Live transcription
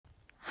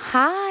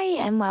Hi,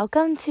 and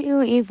welcome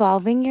to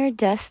Evolving Your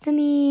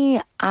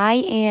Destiny. I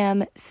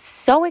am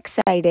so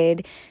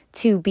excited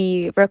to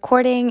be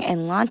recording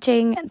and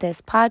launching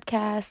this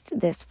podcast,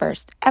 this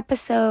first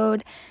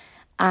episode.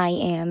 I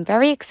am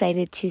very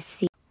excited to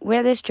see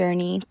where this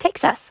journey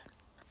takes us.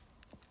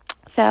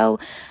 So,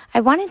 I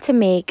wanted to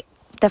make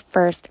the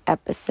first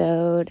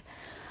episode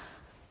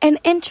an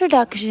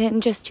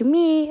introduction just to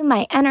me,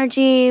 my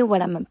energy,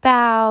 what I'm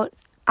about,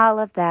 all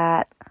of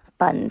that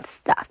fun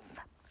stuff.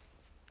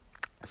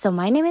 So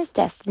my name is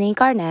Destiny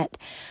Garnett.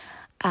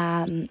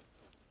 I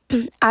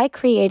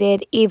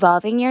created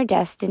Evolving Your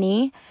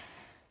Destiny,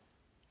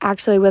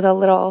 actually with a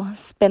little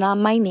spin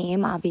on my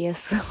name,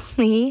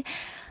 obviously.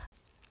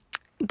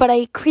 But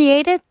I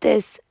created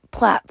this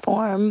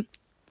platform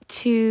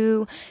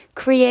to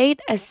create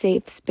a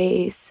safe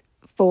space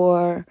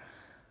for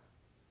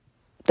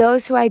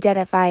those who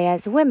identify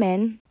as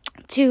women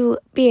to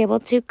be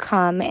able to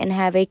come and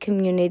have a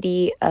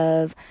community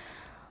of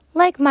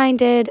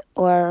like-minded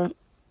or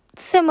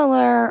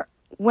similar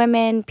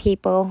women,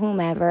 people,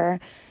 whomever,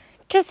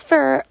 just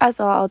for us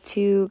all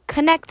to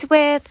connect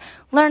with,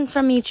 learn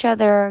from each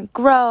other,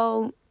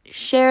 grow,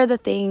 share the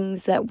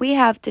things that we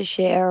have to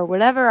share,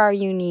 whatever our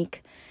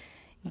unique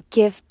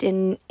gift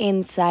and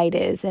insight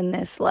is in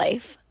this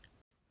life.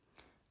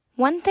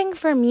 One thing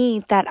for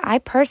me that I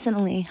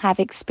personally have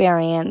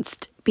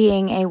experienced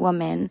being a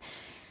woman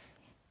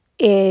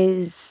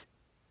is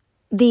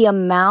the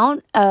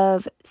amount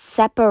of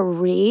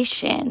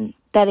separation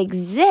that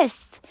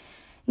exists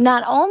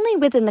not only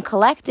within the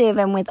collective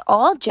and with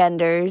all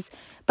genders,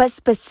 but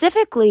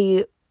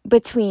specifically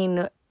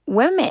between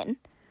women.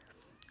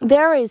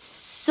 There is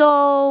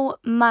so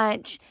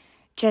much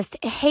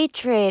just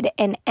hatred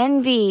and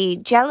envy,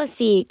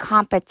 jealousy,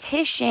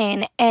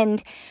 competition,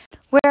 and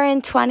we're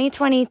in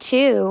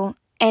 2022,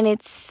 and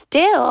it's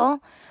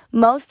still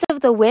most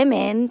of the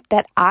women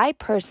that I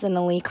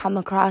personally come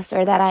across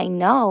or that I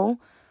know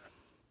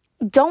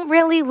don't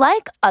really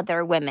like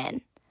other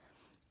women.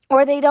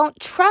 Or they don't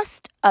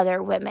trust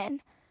other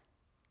women,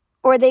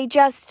 or they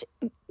just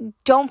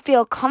don't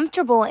feel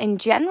comfortable in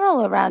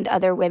general around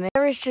other women.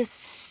 There is just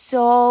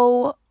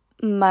so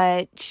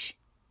much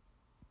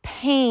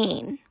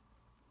pain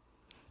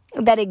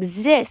that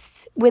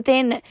exists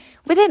within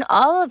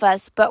all of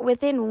us, but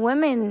within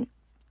women,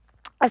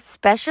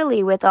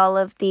 especially with all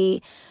of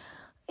the,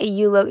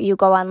 you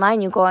go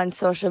online, you go on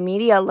social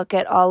media, look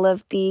at all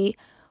of the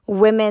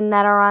women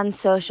that are on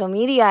social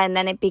media, and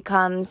then it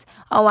becomes,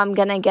 oh, I'm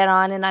going to get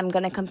on and I'm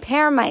going to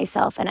compare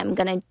myself and I'm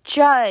going to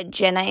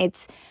judge, and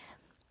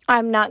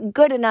I'm not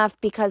good enough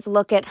because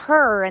look at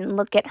her and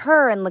look at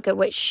her and look at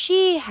what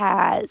she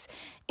has,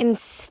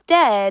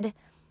 instead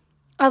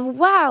of,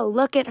 wow,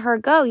 look at her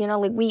go,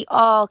 like we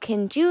all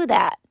can do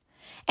that.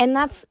 And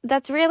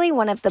that's really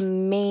one of the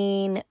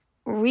main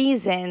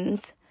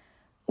reasons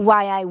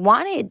why I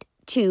wanted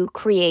to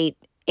create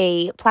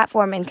a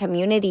platform and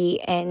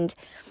community and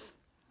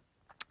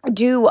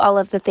do all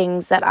of the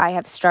things that I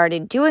have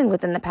started doing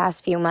within the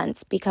past few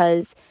months,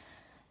 because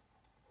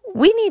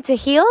we need to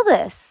heal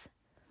this.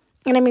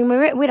 And I mean,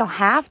 we don't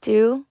have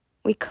to.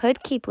 We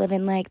could keep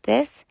living like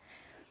this.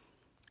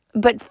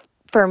 But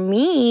for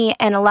me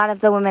and a lot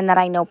of the women that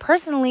I know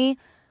personally,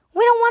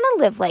 we don't want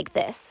to live like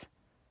this.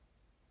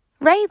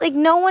 Right? Like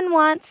no one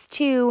wants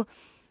to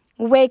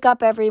wake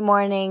up every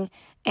morning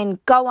and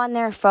go on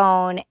their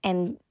phone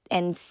and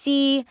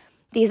see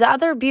these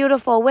other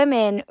beautiful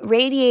women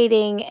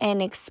radiating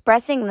and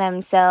expressing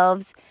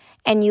themselves,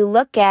 and you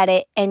look at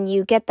it and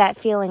you get that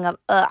feeling of,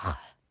 ugh,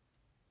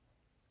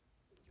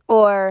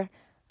 or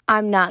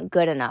I'm not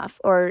good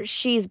enough, or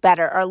she's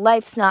better, or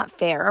life's not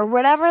fair, or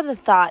whatever the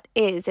thought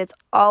is. It's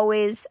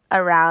always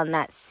around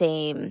that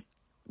same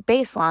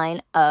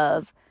baseline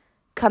of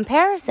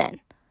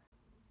comparison.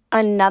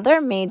 Another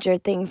major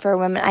thing for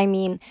women, I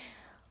mean,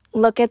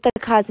 look at the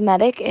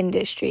cosmetic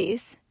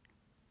industries.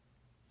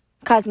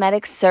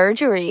 Cosmetic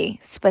surgery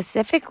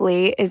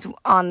specifically is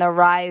on the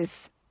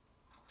rise,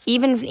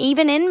 even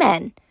in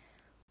men.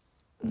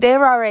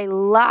 There are a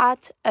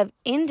lot of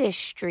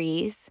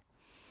industries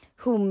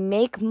who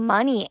make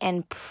money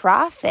and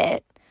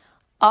profit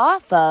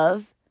off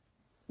of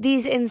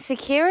these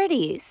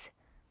insecurities,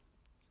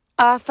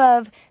 off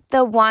of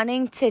the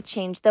wanting to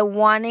change, the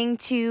wanting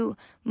to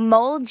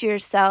mold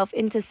yourself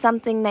into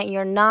something that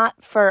you're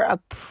not for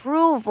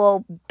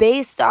approval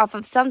based off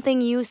of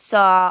something you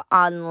saw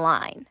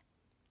online.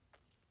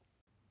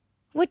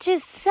 Which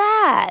is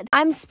sad.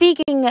 I'm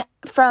speaking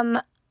from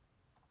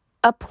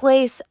a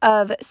place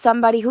of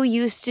somebody who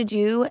used to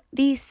do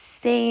the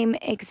same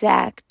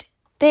exact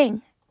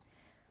thing.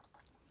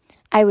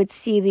 I would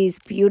see these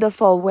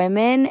beautiful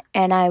women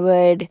and I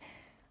would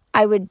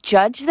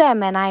judge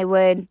them, and I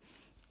would,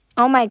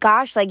 oh my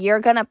gosh, like you're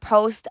going to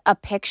post a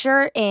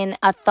picture in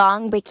a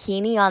thong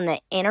bikini on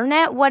the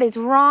internet? What is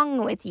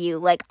wrong with you?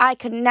 Like I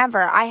could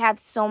never. I have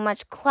so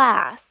much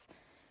class.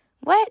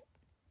 What?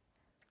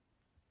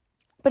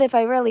 But if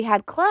I really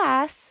had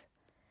class,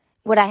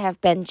 would I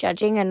have been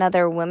judging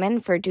another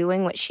woman for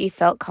doing what she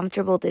felt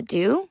comfortable to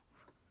do?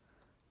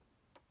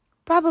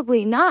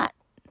 Probably not.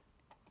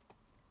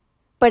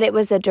 But it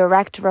was a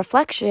direct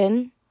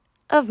reflection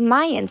of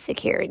my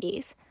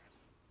insecurities,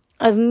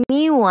 of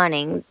me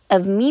wanting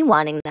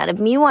that, of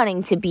me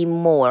wanting to be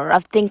more,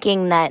 of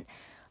thinking that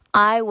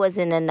I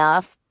wasn't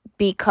enough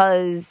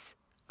because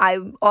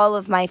all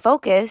of my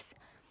focus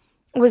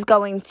was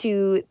going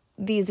to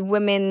these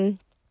women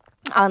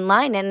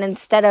online, and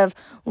instead of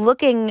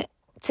looking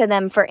to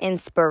them for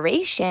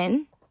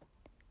inspiration,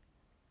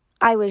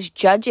 I was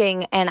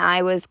judging, and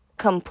I was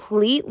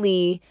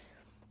completely,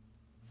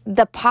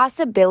 the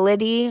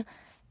possibility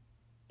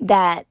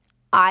that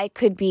I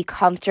could be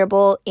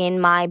comfortable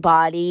in my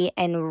body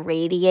and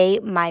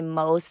radiate my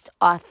most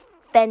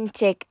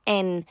authentic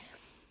and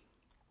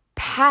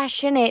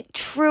passionate,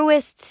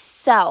 truest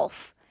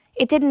self,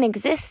 it didn't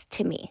exist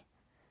to me.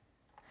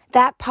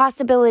 That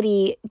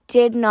possibility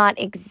did not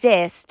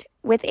exist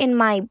within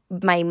my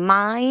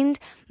mind,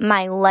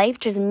 my life,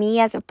 just me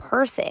as a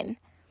person.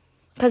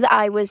 Because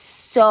I was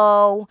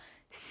so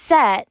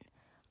set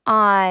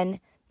on,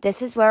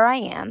 this is where I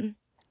am.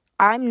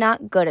 I'm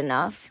not good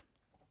enough.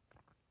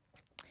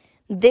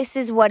 This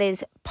is what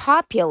is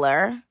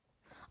popular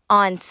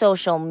on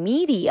social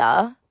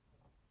media.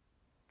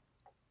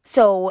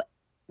 So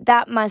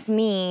that must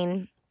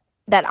mean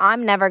that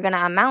I'm never going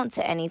to amount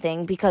to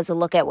anything because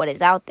look at what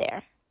is out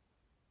there.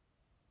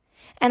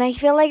 And I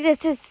feel like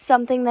this is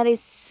something that is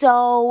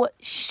so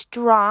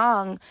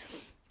strong.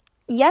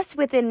 Yes,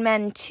 within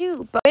men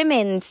too, but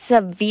women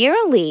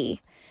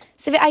severely.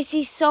 I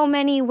see so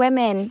many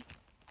women,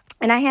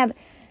 and I have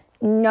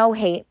no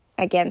hate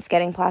against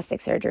getting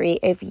plastic surgery.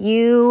 If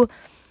you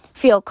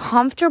feel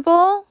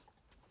comfortable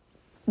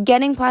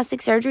getting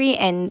plastic surgery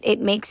and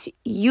it makes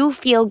you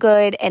feel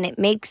good and it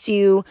makes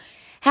you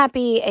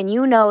happy and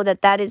you know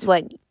that that is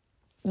what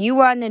you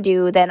want to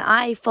do, then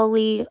I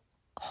fully,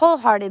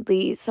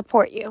 wholeheartedly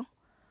support you.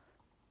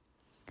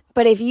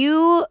 But if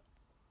you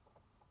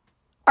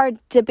are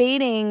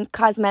debating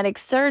cosmetic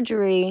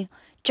surgery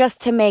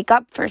just to make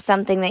up for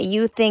something that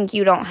you think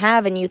you don't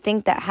have, and you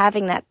think that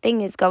having that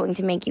thing is going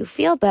to make you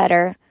feel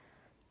better,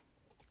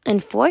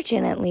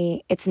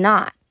 unfortunately, it's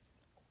not.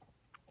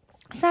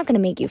 It's not going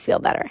to make you feel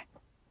better.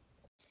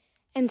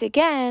 And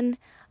again,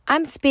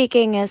 I'm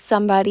speaking as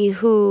somebody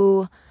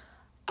who,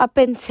 up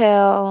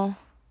until,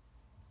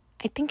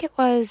 I think it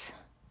was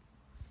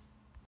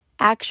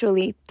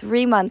actually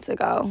 3 months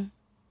ago,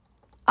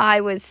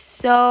 I was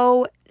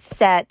so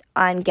set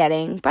on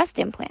getting breast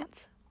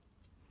implants.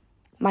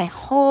 My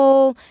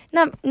whole,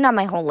 not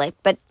my whole life,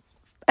 but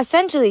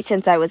essentially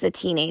since I was a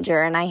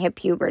teenager and I hit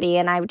puberty,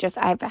 and I've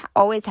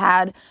always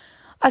had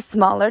a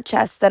smaller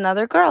chest than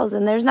other girls,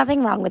 and there's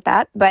nothing wrong with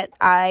that, but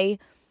I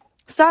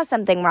saw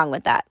something wrong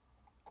with that,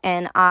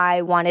 and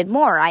I wanted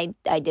more. I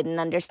didn't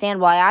understand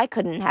why I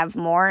couldn't have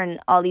more, and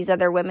all these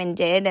other women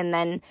did. And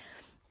then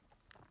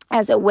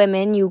as a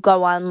woman, you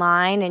go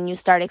online and you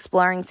start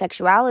exploring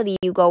sexuality.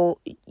 You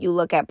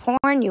look at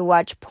porn, you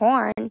watch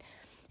porn,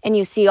 and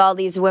you see all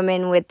these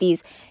women with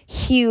these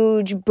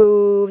huge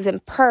boobs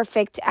and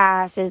perfect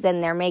asses,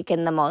 and they're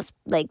making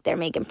they're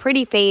making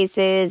pretty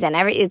faces, and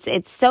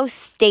it's so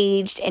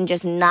staged and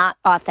just not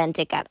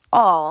authentic at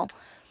all.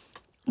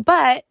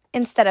 But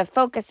instead of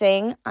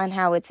focusing on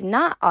how it's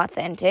not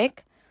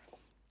authentic,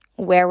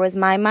 where was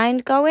my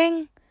mind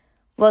going?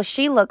 Well,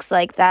 she looks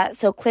like that,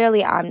 so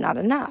clearly I'm not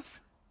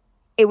enough.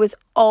 It was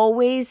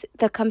always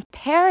the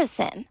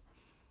comparison.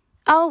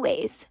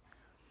 Always.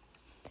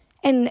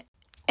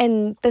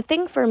 And the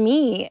thing for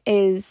me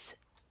is,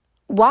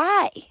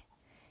 why?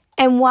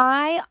 And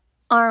why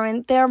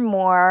aren't there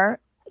more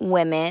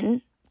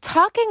women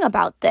talking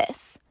about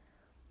this?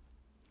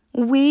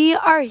 We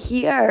are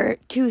here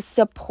to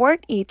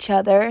support each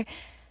other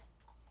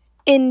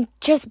in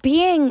just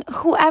being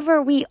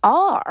whoever we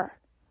are.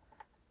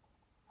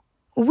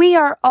 We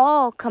are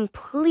all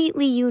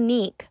completely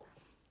unique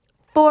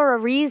for a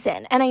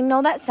reason. And I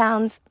know that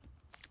sounds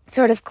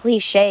sort of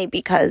cliche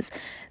because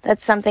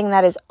that's something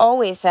that is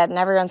always said, and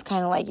everyone's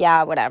kind of like,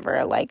 yeah,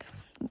 whatever, like,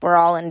 we're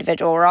all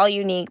individual, we're all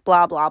unique,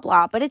 blah, blah,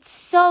 blah. But it's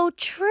so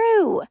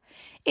true.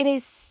 It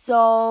is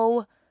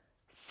so,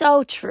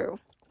 so true.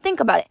 Think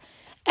about it.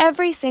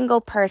 Every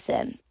single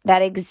person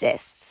that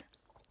exists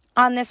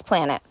on this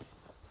planet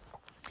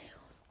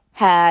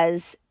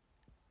has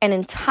an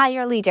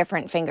entirely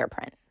different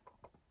fingerprint,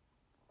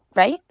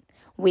 right?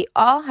 We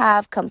all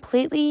have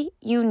completely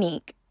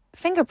unique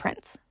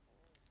fingerprints.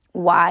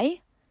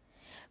 Why?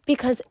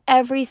 Because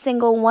every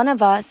single one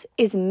of us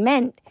is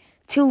meant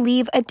to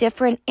leave a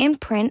different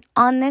imprint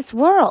on this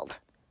world.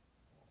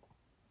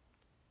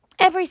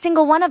 Every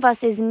single one of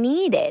us is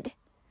needed.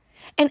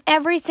 And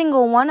every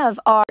single one of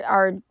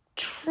our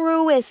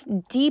truest,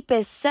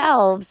 deepest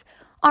selves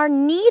are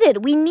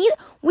needed.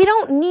 We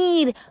don't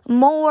need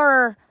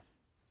more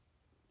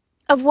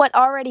of what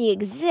already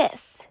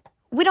exists.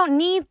 We don't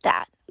need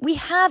that. We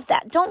have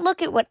that. Don't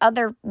look at what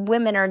other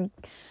women are.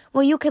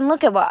 Well, you can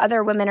look at what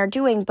other women are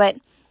doing, but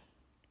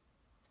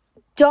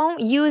don't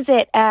use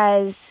it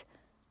as,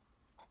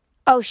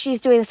 oh,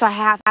 she's doing this, so I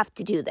have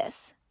to do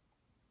this.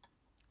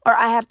 or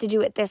I have to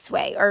do it this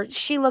way, or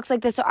she looks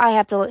like this, so I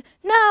have to look.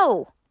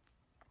 No.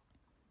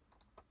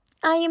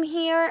 I am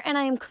here and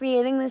I am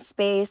creating this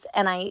space,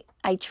 and I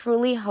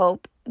truly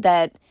hope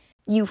that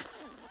you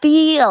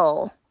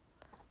feel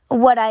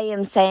what I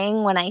am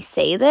saying when I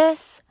say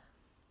this.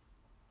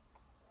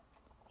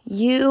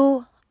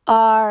 You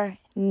are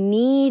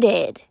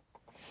needed.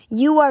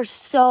 You are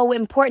so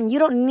important. You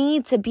don't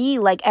need to be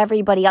like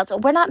everybody else.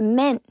 We're not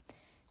meant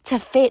to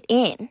fit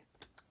in.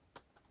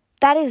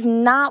 That is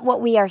not what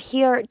we are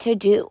here to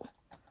do.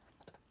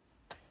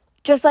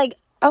 Just like,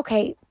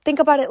 okay, think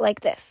about it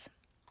like this.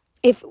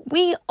 If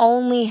we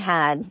only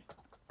had,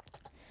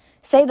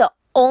 say the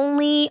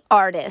only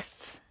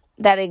artists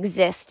that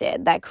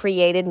existed that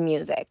created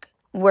music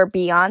were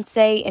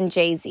Beyonce and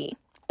Jay-Z.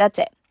 That's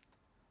it.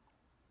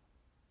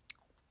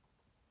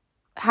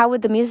 How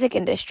would the music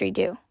industry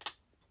do?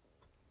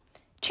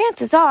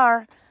 Chances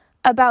are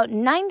about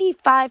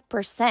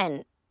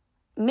 95%,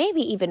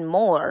 maybe even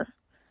more,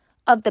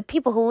 of the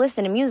people who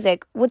listen to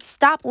music would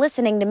stop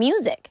listening to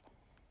music.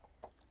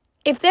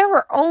 If there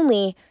were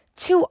only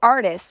 2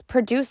 artists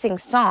producing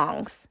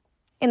songs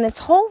in this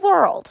whole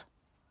world,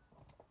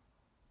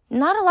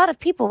 not a lot of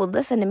people would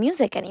listen to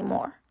music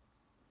anymore.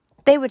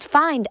 They would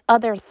find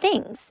other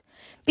things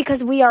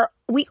because we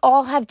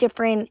all have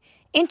different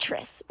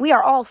interests. We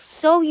are all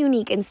so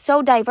unique and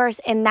so diverse,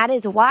 and that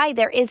is why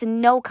there is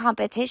no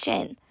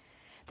competition.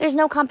 There's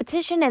no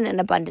competition in an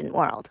abundant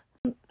world.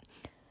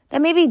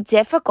 That may be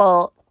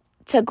difficult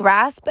to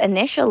grasp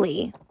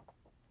initially,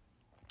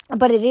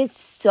 but it is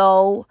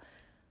so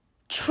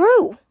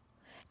true.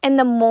 And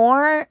the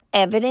more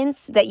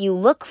evidence that you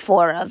look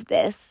for of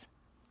this,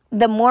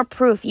 the more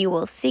proof you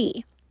will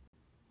see.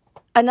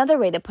 Another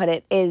way to put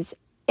it is,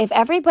 if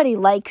everybody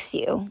likes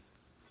you,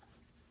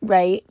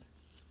 right,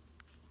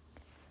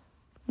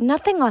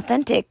 nothing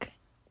authentic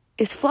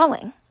is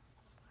flowing.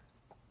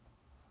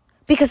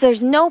 Because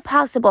there's no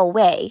possible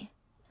way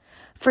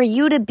for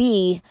you to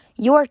be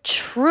your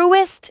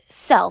truest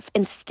self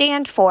and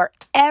stand for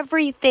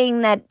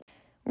everything that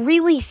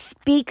really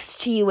speaks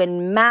to you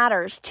and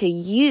matters to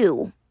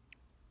you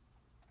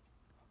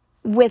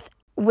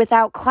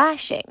without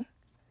clashing.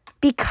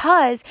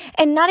 Because,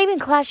 and not even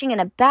clashing in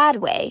a bad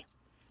way,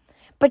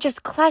 but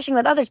just clashing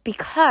with others,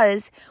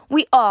 because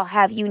we all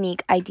have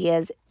unique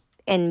ideas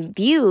and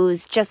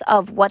views just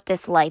of what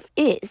this life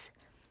is.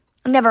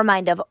 Never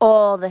mind of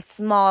all the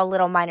small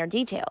little minor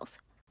details.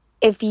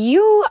 If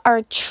you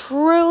are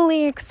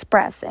truly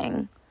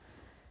expressing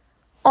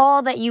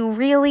all that you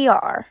really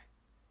are,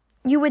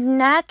 you would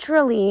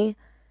naturally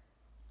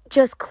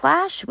just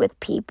clash with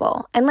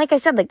people. And like I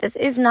said, this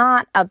is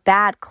not a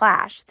bad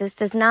clash. This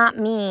does not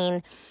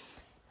mean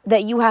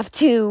that you have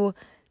to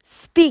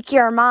speak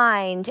your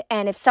mind,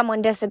 and if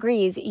someone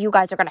disagrees, you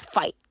guys are going to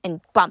fight and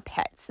bump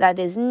heads. That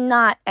is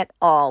not at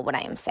all what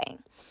I am saying.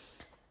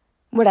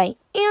 What I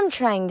am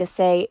trying to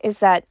say is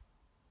that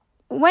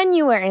when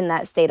you are in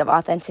that state of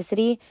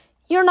authenticity,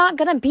 you're not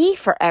going to be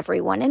for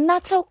everyone, and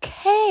that's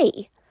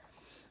okay.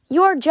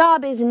 Your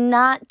job is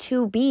not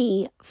to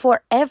be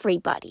for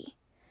everybody.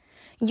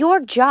 Your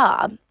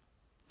job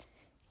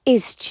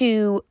is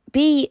to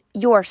be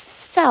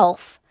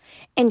yourself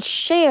and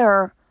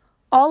share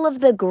all of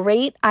the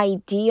great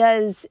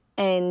ideas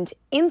and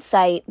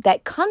insight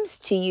that comes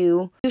to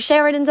you. You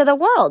share it into the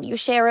world. You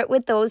share it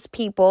with those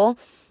people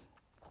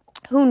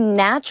who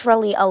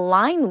naturally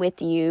align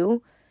with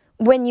you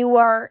when you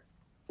are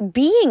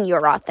being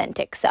your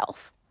authentic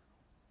self.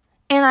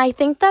 And I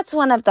think that's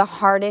one of the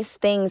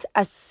hardest things,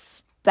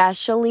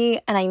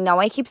 especially, and I know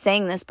I keep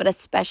saying this, but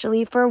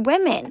especially for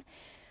women.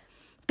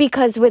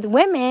 Because with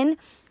women,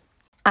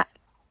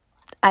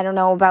 I don't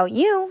know about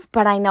you,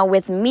 but I know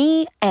with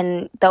me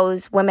and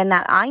those women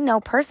that I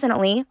know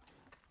personally,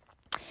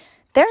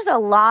 there's a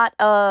lot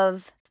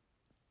of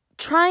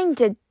trying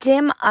to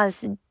dim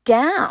us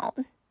down,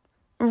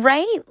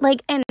 right?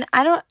 And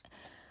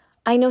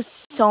I know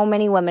so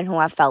many women who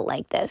have felt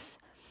like this,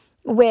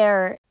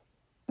 where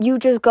you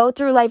just go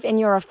through life and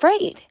you're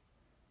afraid.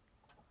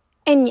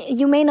 And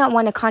you may not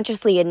want to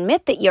consciously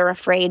admit that you're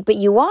afraid, but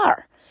you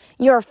are.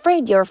 You're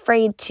afraid. You're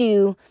afraid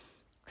to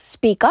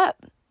speak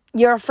up.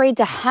 You're afraid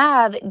to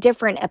have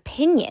different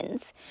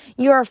opinions.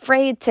 You're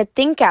afraid to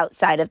think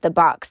outside of the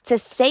box, to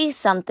say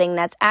something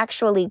that's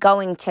actually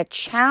going to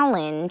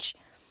challenge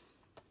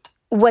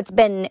what's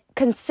been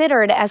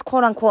considered as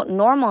quote unquote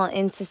normal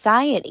in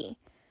society.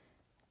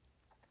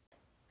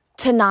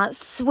 To not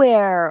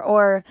swear,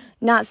 or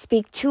not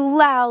speak too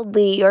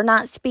loudly, or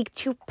not speak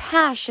too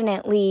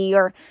passionately,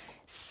 or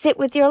sit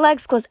with your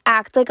legs closed,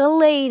 act like a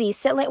lady,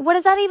 what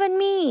does that even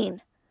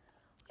mean?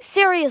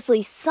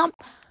 Seriously,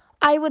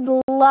 I would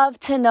love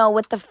to know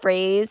what the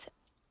phrase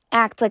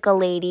act like a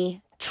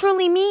lady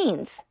truly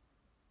means.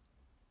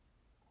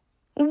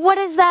 What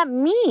does that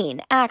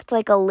mean, act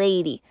like a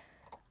lady?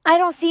 I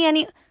don't see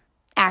any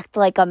act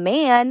like a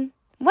man.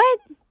 What?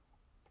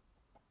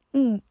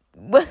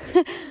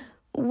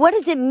 What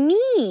does it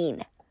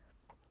mean?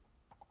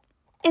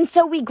 And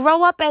so we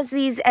grow up as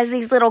these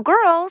little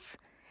girls,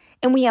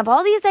 And we have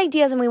all these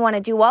ideas and we want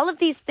to do all of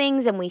these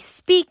things and we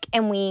speak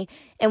and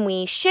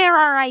we share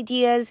our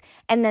ideas,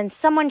 and then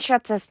someone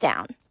shuts us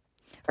down.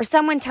 Or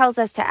someone tells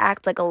us to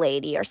act like a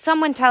lady, or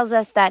someone tells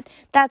us that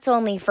that's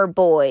only for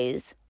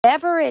boys.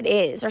 Whatever it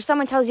is, or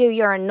someone tells you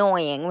you're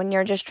annoying when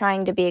you're just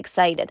trying to be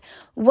excited.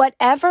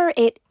 Whatever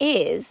it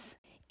is,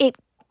 it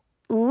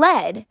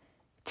led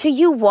to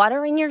you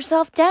watering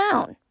yourself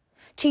down,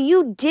 to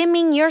you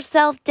dimming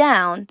yourself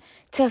down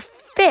to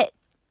fit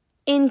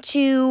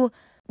into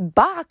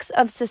box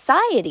of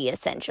society,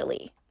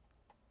 essentially.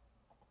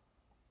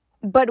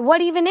 But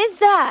what even is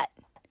that?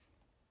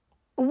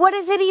 What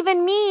does it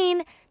even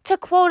mean to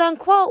quote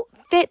unquote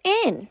fit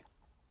in?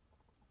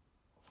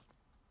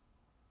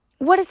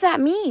 What does that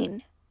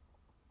mean?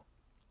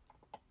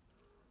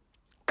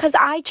 Because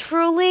I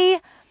truly,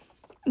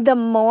 the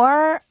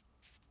more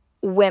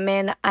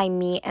women I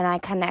meet and I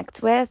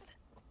connect with,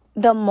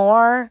 the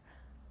more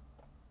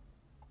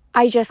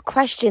I just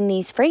question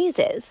these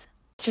phrases.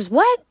 It's just,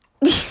 what?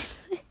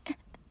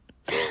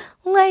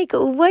 Like,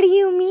 what do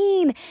you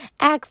mean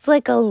act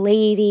like a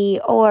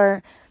lady?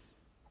 Or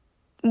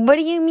what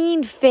do you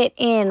mean fit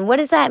in? What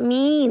does that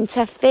mean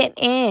to fit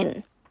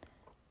in?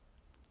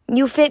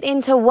 You fit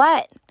into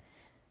what?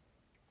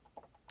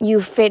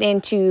 You fit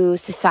into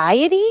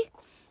society?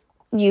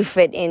 You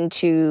fit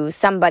into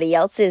somebody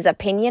else's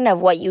opinion of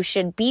what you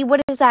should be?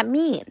 What does that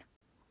mean?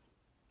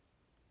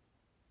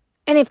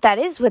 And if that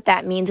is what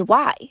that means,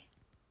 why?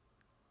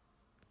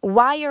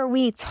 Why are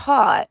we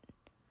taught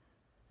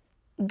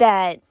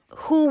that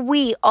who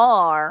we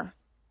are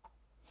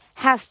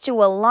has to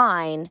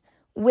align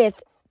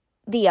with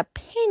the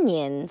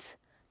opinions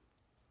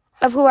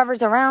of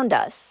whoever's around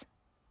us?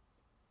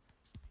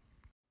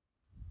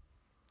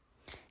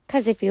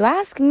 Because if you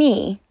ask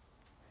me,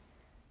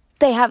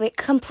 they have it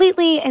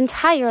completely,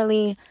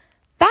 entirely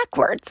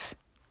backwards.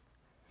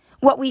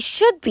 What we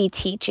should be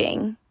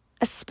teaching,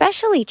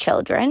 especially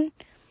children,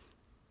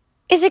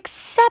 is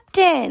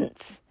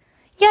acceptance.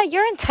 Yeah,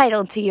 you're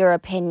entitled to your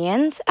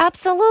opinions,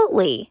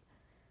 absolutely.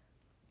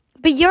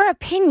 But your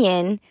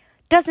opinion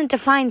doesn't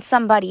define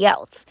somebody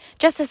else,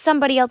 just as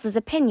somebody else's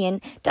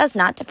opinion does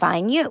not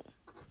define you.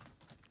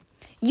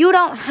 You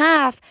don't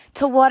have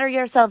to water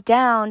yourself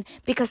down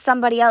because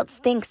somebody else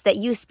thinks that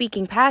you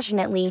speaking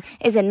passionately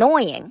is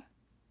annoying.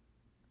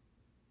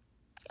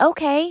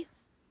 Okay,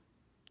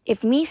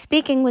 if me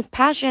speaking with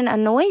passion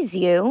annoys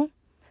you,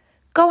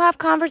 go have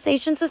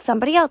conversations with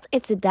somebody else.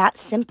 It's that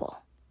simple.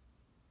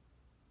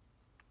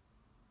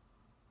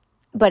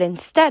 But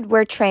instead,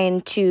 we're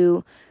trained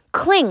to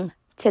cling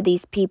to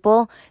these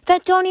people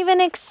that don't even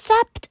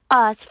accept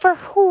us for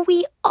who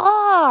we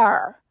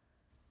are.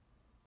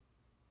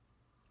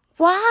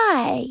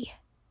 Why?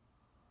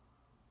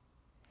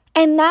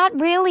 And that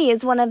really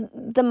is one of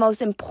the most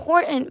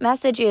important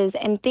messages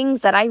and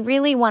things that I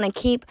really want to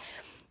keep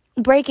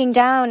breaking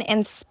down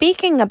and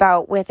speaking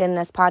about within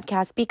this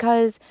podcast,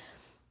 because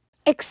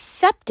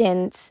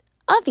acceptance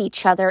of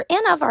each other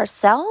and of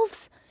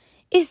ourselves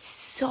is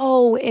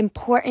so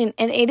important,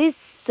 and it is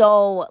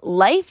so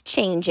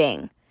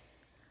life-changing.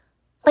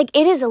 Like,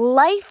 it is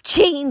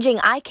life-changing.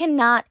 I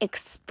cannot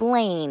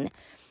explain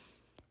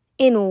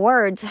in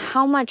words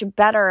how much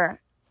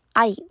better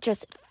I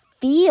just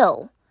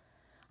feel.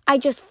 I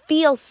just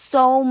feel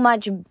so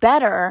much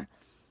better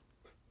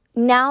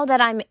now that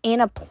I'm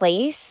in a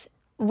place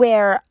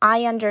where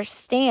I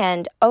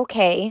understand,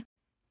 okay,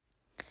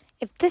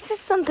 if this is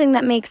something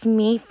that makes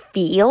me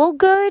feel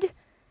good,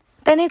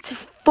 then it's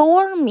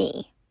for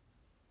me.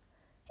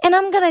 And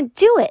I'm going to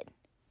do it.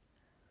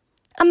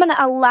 I'm going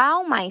to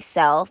allow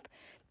myself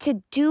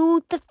to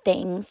do the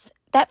things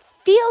that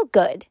feel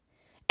good.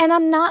 And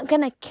I'm not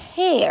going to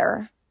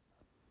care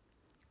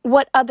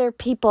what other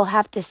people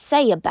have to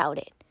say about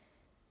it.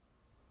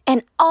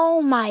 And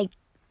oh my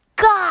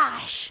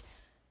gosh,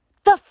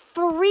 the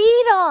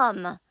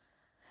freedom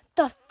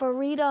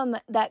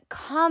that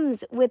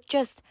comes with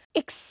just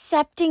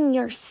accepting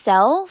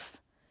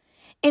yourself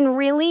and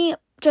really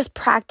just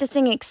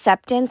practicing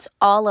acceptance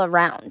all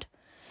around.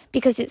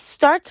 Because it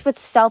starts with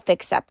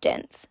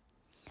self-acceptance.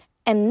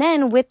 And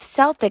then with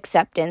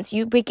self-acceptance,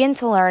 you begin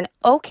to learn,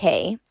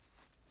 okay,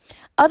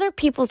 other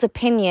people's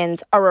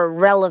opinions are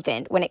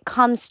irrelevant when it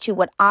comes to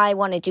what I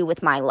want to do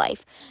with my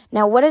life.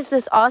 Now, what does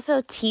this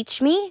also teach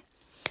me?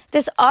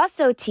 This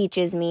also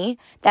teaches me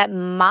that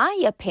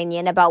my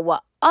opinion about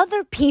what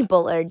other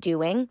people are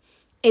doing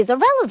is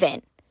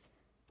irrelevant.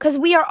 Because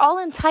we are all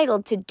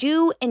entitled to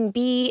do and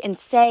be and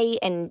say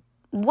and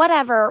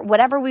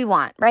whatever we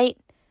want, right?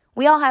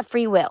 We all have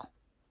free will.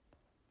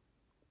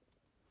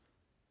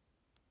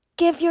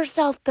 Give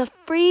yourself the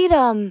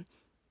freedom.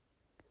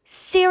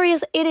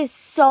 Serious, it is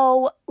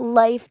so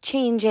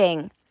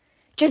life-changing.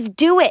 Just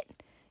do it.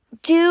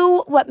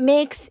 Do what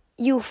makes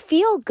you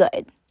feel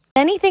good.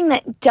 Anything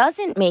that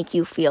doesn't make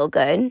you feel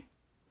good,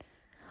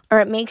 or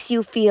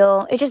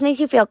it just makes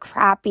you feel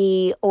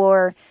crappy,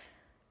 or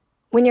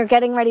when you're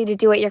getting ready to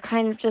do it, you're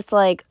kind of just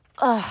like,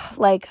 ugh,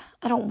 like,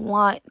 I don't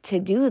want to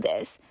do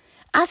this.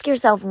 Ask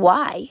yourself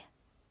why.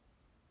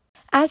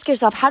 Ask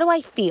yourself, how do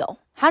I feel?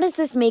 How does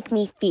this make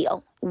me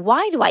feel?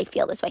 Why do I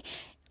feel this way?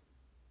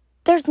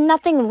 There's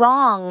nothing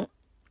wrong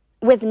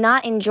with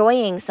not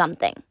enjoying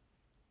something.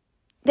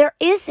 There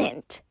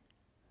isn't.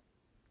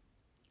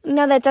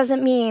 No, that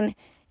doesn't mean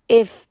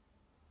if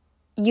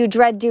you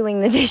dread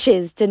doing the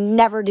dishes to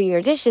never do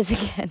your dishes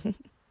again.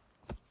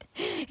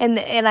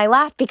 And I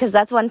laugh because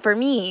that's one for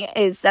me,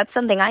 that's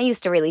something I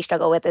used to really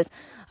struggle with is,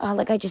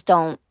 I just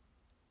don't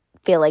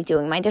feel like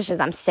doing my dishes.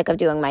 I'm sick of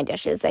doing my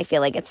dishes. I feel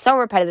like it's so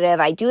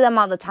repetitive. I do them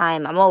all the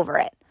time. I'm over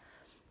it.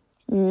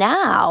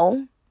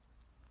 Now,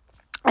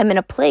 I'm in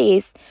a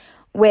place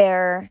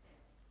where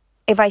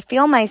if I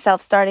feel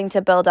myself starting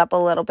to build up a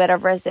little bit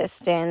of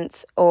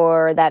resistance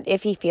or that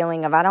iffy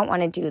feeling of I don't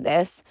want to do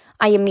this,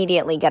 I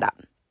immediately get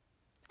up.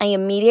 I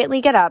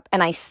immediately get up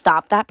and I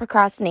stop that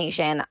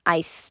procrastination. I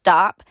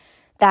stop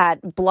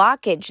that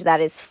blockage that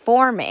is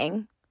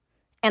forming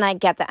and I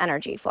get the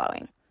energy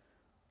flowing.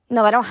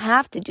 No, I don't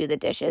have to do the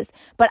dishes,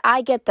 but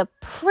I get the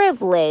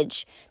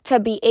privilege to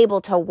be able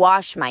to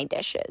wash my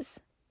dishes.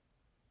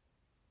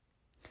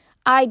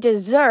 I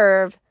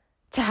deserve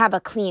to have a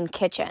clean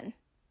kitchen.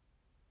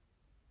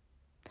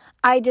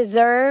 I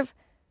deserve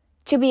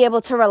to be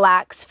able to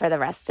relax for the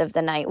rest of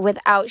the night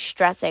without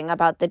stressing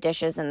about the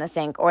dishes in the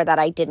sink or that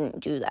I didn't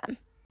do them.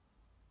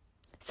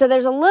 So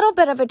there's a little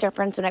bit of a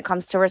difference when it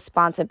comes to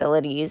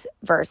responsibilities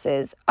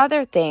versus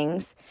other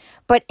things,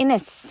 but in a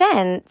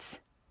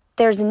sense,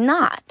 there's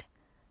not.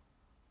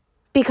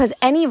 Because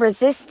any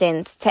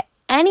resistance to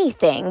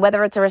anything,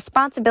 whether it's a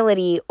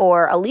responsibility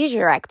or a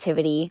leisure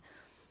activity,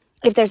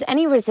 if there's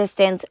any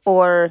resistance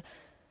or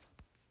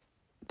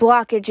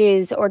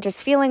blockages or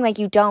just feeling like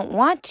you don't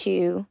want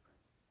to,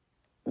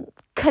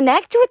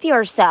 connect with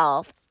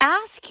yourself.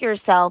 Ask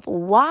yourself,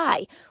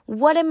 why?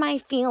 What am I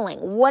feeling?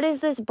 What is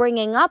this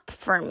bringing up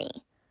for me?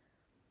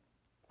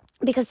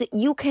 Because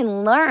you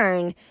can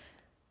learn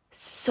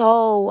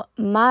so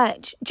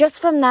much just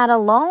from that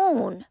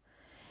alone.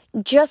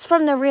 Just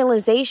from the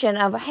realization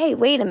of, hey,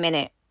 wait a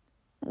minute.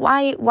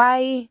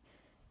 Why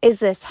is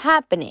this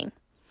happening?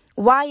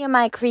 Why am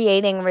I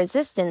creating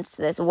resistance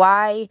to this?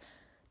 Why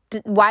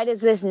does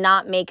this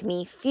not make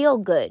me feel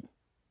good?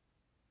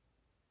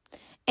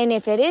 And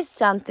if it is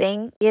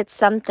something, it's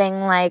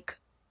something like,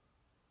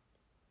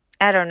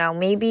 I don't know,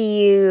 maybe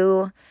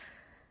you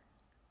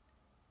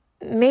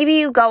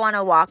go on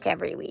a walk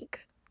every week,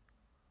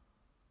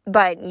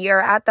 but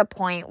you're at the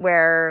point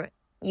where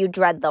you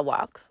dread the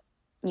walk.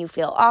 You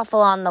feel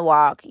awful on the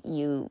walk.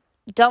 You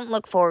don't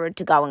look forward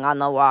to going on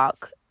the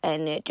walk,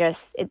 and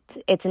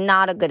it's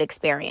not a good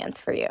experience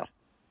for you.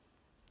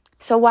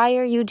 So why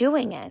are you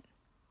doing it?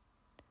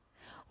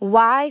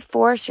 Why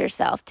force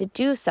yourself to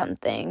do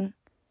something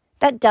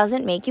that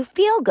doesn't make you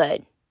feel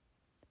good?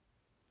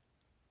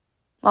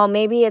 Well,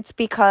 maybe it's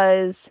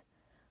because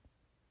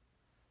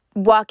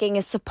walking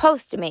is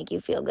supposed to make you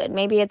feel good.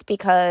 Maybe it's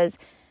because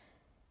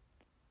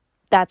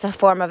that's a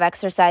form of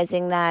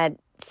exercising that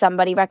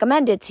somebody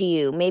recommended to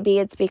you. Maybe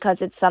it's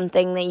because it's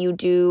something that you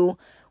do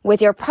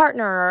with your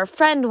partner or a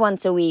friend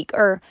once a week,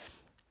 or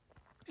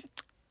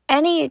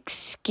any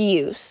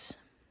excuse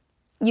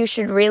you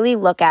should really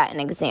look at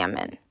and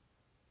examine.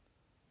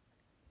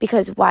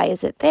 Because why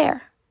is it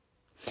there?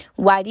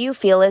 Why do you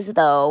feel as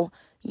though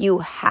you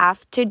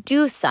have to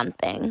do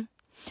something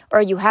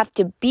or you have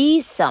to be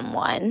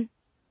someone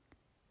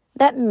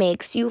that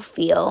makes you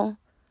feel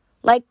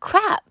like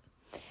crap?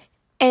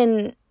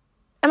 And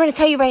I'm going to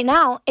tell you right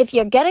now, if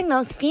you're getting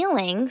those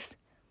feelings,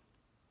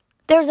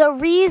 there's a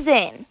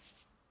reason.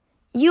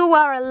 You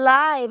are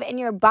alive and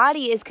your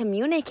body is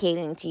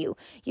communicating to you.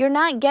 You're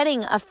not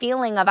getting a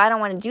feeling of, I don't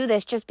want to do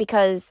this just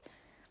because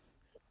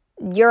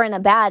you're in a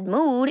bad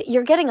mood.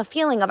 You're getting a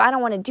feeling of, I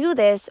don't want to do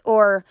this,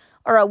 or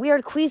a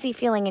weird queasy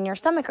feeling in your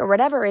stomach or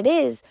whatever it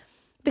is,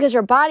 because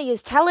your body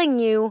is telling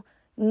you,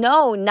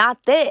 no,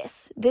 not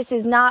this. This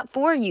is not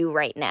for you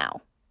right now.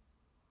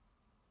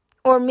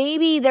 Or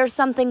maybe there's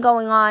something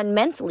going on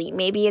mentally.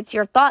 Maybe it's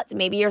your thoughts.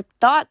 Maybe your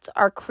thoughts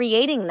are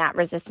creating that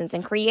resistance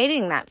and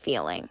creating that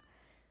feeling,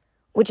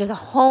 which is a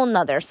whole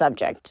nother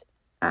subject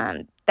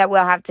that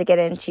we'll have to get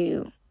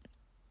into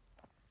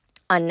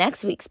on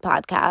next week's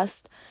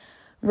podcast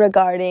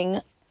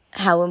regarding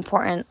how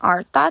important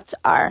our thoughts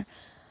are.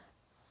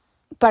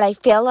 But I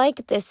feel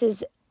like this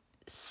is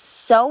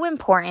so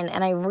important,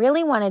 and I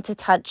really wanted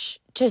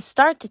to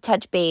start to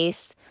touch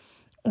base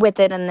with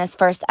it in this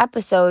first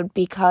episode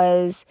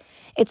because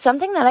it's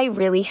something that I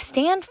really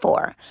stand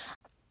for.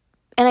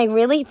 And I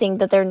really think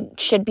that there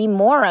should be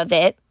more of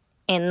it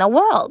in the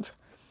world.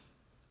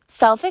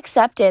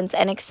 Self-acceptance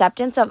and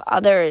acceptance of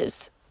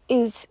others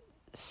is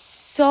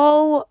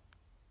so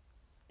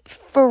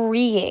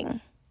freeing.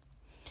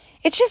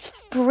 It's just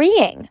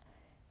freeing.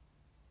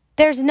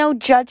 There's no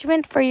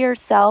judgment for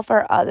yourself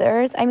or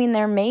others. I mean,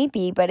 there may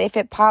be, but if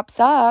it pops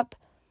up,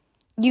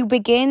 you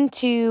begin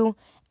to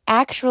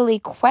actually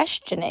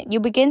question it.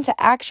 You begin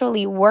to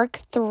actually work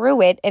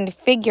through it and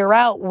figure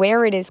out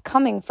where it is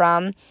coming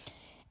from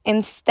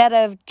instead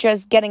of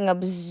just getting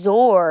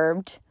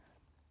absorbed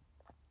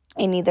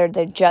in either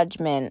the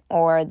judgment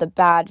or the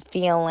bad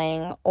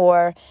feeling,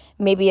 or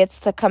maybe it's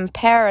the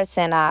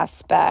comparison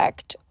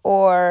aspect,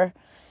 or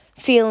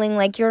feeling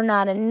like you're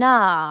not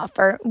enough,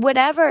 or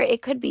whatever.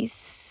 It could be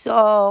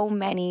so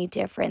many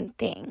different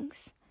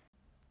things.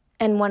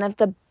 And one of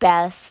the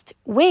best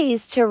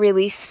ways to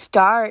really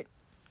start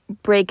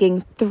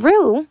breaking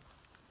through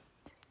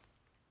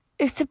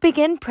is to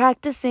begin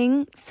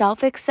practicing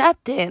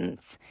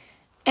self-acceptance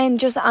and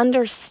just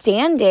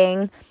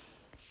understanding,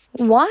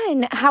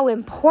 one, how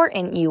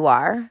important you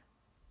are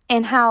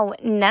and how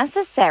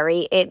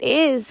necessary it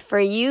is for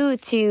you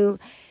to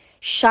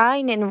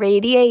shine and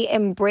radiate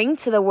and bring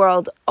to the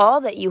world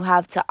all that you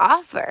have to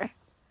offer.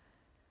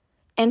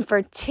 And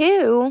for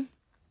two,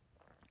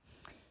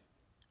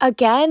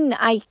 again,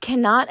 I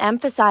cannot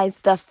emphasize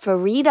the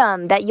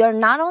freedom that you're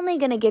not only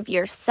going to give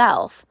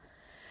yourself,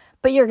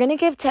 but you're going to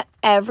give to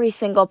every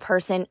single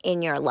person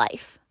in your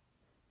life.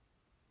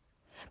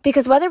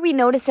 Because whether we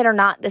notice it or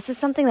not, this is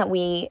something that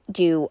we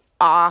do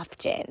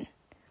often,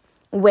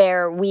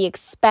 where we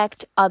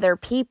expect other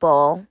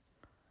people,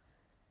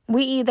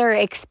 we either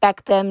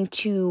expect them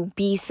to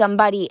be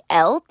somebody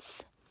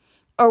else,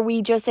 or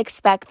we just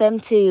expect them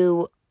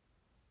to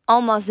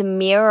almost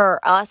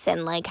mirror us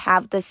and like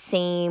have the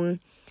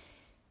same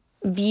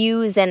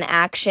views and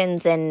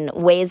actions and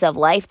ways of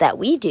life that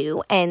we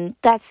do. And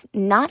that's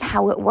not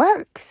how it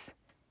works.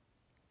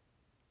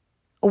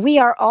 We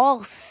are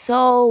all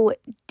so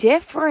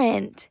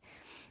different.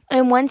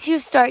 And once you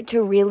start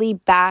to really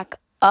back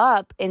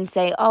up and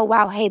say, oh,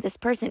 wow, hey, this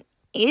person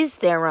is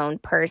their own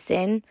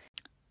person,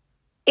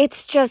 it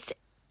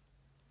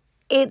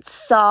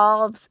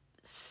solves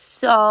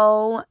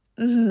so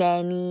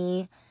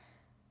many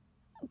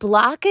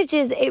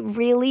blockages. It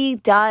really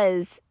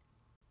does.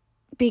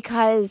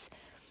 Because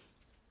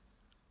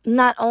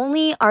not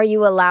only are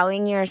you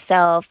allowing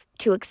yourself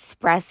to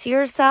express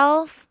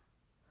yourself,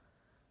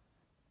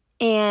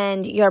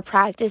 and you're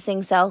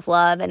practicing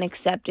self-love and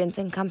acceptance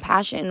and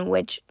compassion,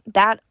 which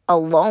that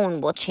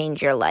alone will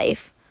change your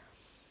life.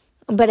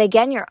 But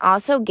again, you're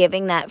also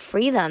giving that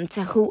freedom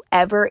to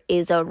whoever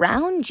is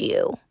around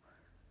you.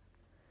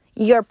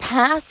 You're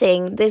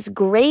passing this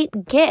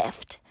great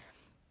gift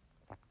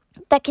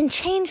that can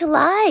change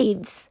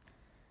lives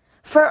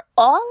for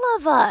all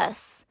of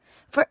us,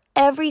 for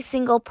every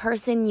single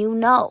person you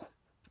know.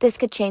 This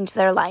could change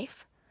their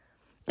life.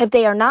 If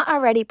they are not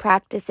already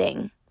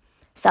practicing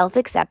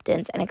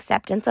self-acceptance and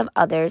acceptance of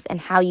others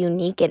and how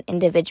unique and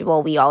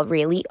individual we all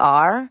really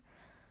are,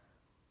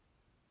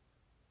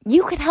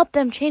 you could help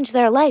them change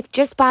their life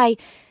just by,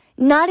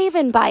 not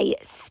even by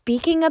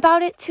speaking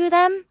about it to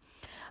them,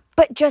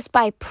 but just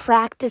by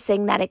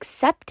practicing that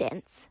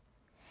acceptance.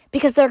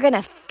 Because they're going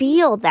to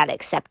feel that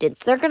acceptance.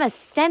 They're going to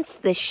sense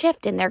the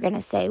shift and they're going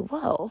to say,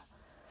 whoa,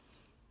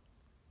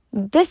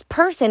 this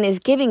person is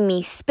giving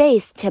me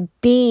space to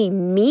be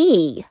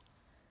me.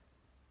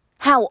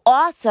 How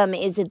awesome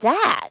is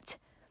that?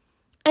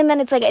 And then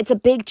it's a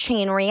big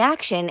chain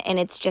reaction, and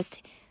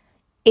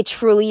it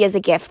truly is a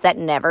gift that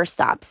never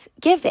stops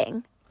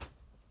giving,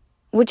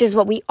 which is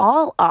what we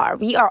all are.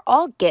 We are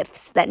all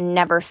gifts that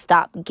never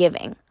stop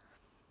giving.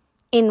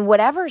 In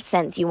whatever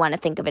sense you want to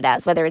think of it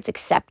as, whether it's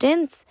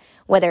acceptance,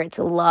 whether it's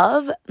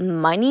love,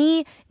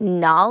 money,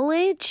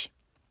 knowledge,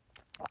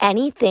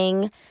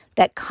 anything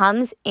that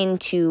comes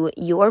into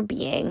your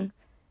being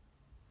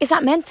is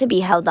not meant to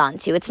be held on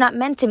to. It's not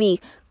meant to be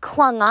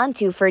clung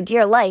onto for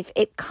dear life.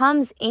 It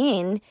comes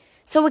in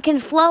so it can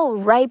flow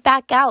right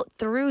back out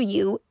through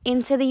you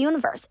into the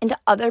universe, into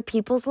other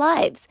people's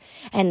lives.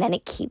 And then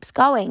it keeps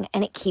going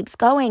and it keeps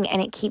going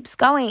and it keeps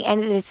going.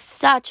 And it is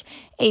such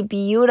a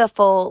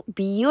beautiful,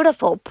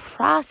 beautiful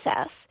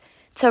process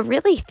to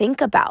really think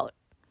about.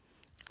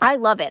 I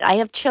love it. I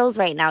have chills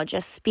right now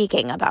just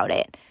speaking about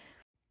it.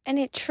 And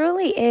it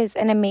truly is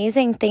an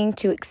amazing thing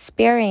to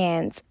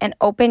experience and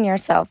open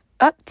yourself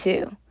up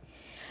to.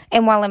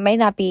 And while it may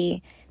not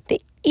be the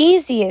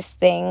easiest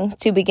thing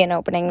to begin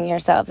opening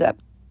yourselves up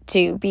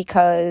to,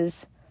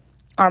 because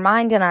our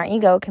mind and our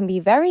ego can be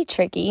very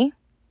tricky,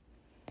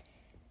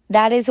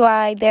 that is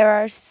why there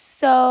are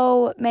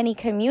so many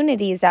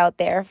communities out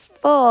there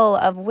full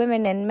of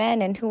women and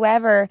men and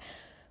whoever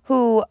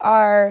who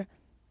are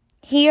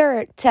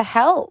here to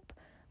help.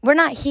 We're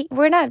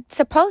not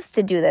supposed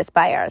to do this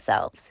by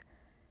ourselves.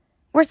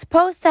 We're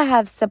supposed to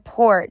have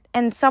support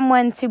and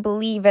someone to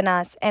believe in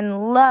us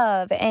and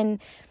love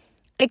and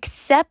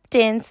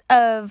acceptance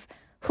of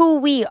who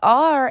we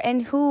are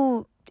and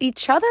who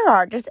each other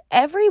are, just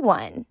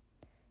everyone.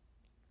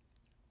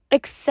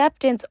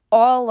 Acceptance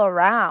all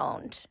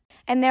around.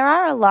 And there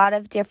are a lot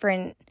of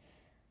different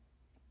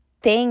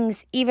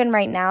things, even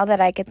right now,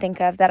 that I could think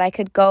of, that I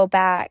could go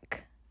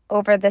back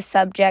over the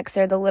subjects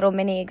or the little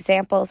mini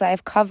examples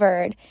I've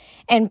covered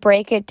and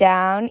break it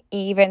down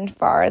even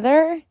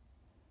farther.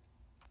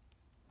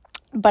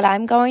 But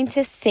I'm going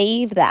to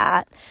save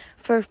that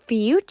for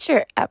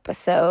future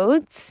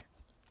episodes.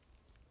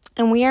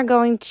 And we are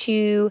going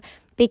to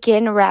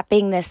begin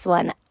wrapping this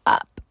one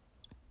up.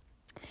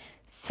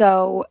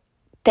 So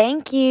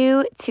thank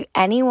you to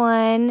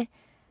anyone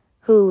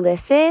who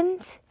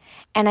listened,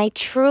 and I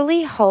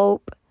truly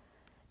hope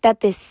that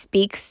this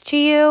speaks to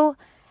you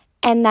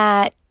and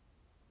that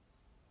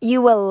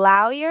you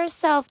allow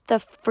yourself the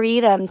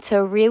freedom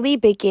to really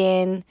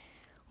begin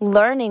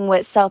learning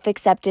what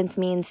self-acceptance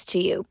means to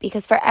you,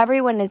 because for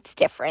everyone it's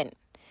different.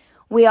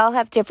 We all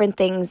have different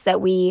things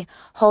that we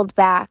hold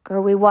back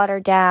or we water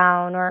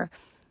down or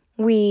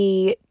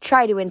we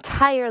try to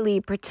entirely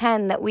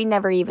pretend that we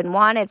never even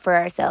wanted for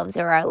ourselves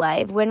or our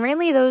life, when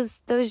really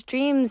those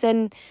dreams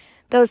and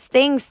those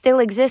things still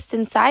exist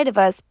inside of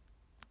us.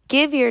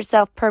 Give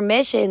yourself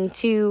permission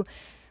to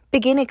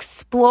begin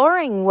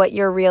exploring what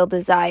your real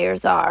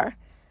desires are.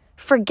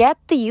 Forget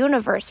the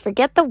universe,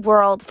 forget the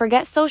world,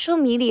 forget social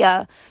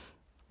media,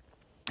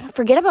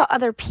 forget about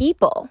other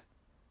people.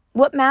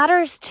 What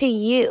matters to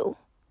you?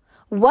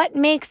 What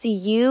makes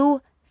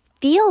you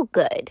feel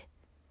good?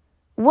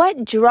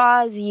 What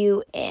draws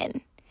you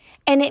in?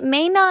 And it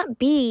may not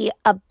be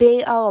a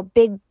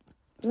big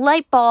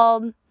light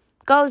bulb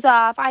goes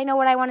off. I know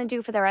what I want to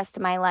do for the rest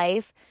of my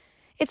life.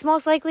 It's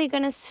most likely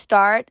going to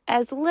start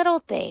as little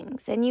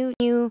things. And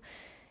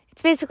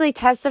it's basically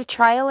tests of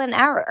trial and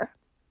error.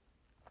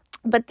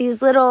 But these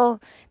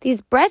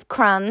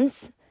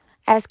breadcrumbs,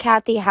 as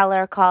Cathy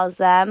Heller calls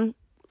them,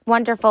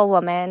 wonderful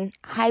woman,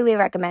 highly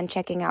recommend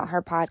checking out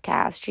her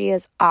podcast. She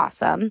is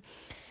awesome.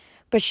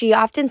 But she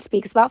often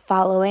speaks about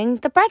following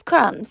the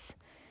breadcrumbs.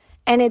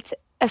 And it's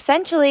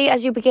essentially,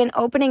 as you begin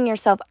opening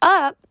yourself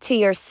up to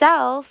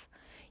yourself,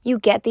 you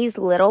get these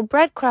little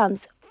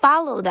breadcrumbs.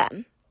 Follow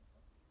them.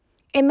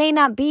 It may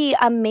not be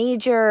a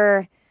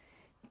major,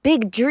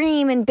 big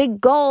dream and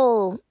big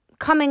goal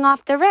coming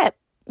off the rip.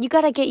 You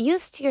got to get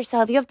used to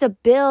yourself. You have to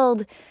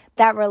build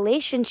that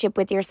relationship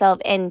with yourself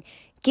and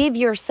give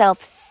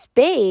yourself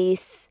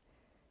space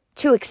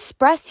to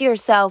express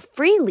yourself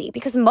freely,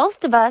 because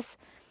most of us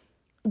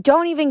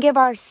don't even give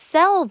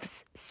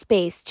ourselves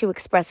space to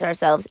express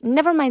ourselves,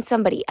 never mind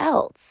somebody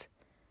else.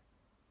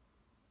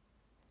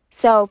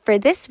 So for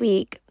this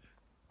week,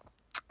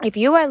 if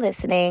you are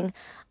listening,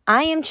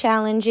 I am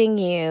challenging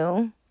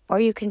you, or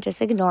you can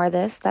just ignore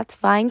this, that's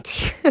fine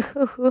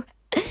too.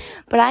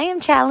 But I am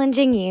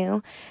challenging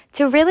you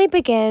to really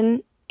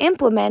begin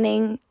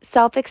implementing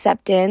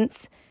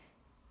self-acceptance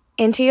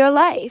into your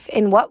life.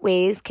 In what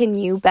ways can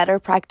you better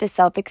practice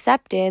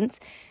self-acceptance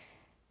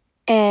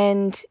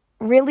and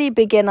really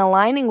begin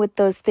aligning with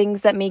those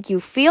things that make you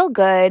feel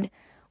good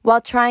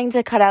while trying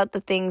to cut out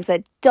the things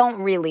that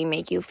don't really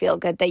make you feel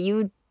good, that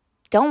you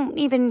don't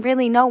even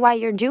really know why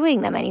you're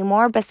doing them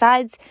anymore,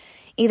 besides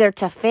either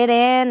to fit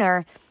in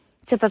or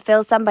to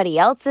fulfill somebody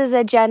else's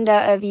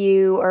agenda of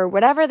you or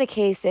whatever the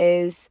case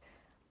is.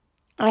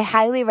 I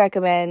highly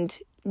recommend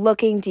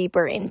looking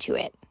deeper into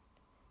it,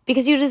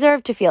 because you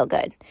deserve to feel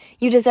good.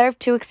 You deserve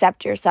to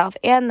accept yourself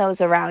and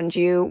those around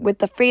you with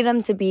the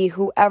freedom to be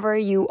whoever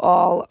you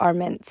all are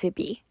meant to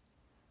be.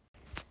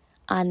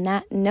 On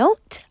that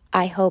note,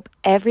 I hope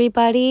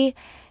everybody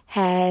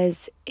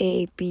has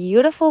a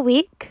beautiful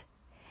week,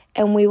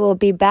 and we will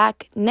be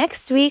back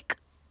next week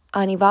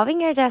on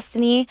Evolving Your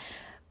Destiny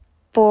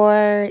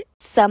for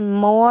some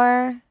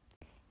more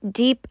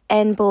deep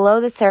and below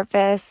the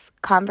surface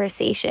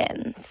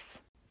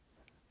conversations.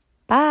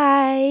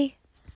 Bye.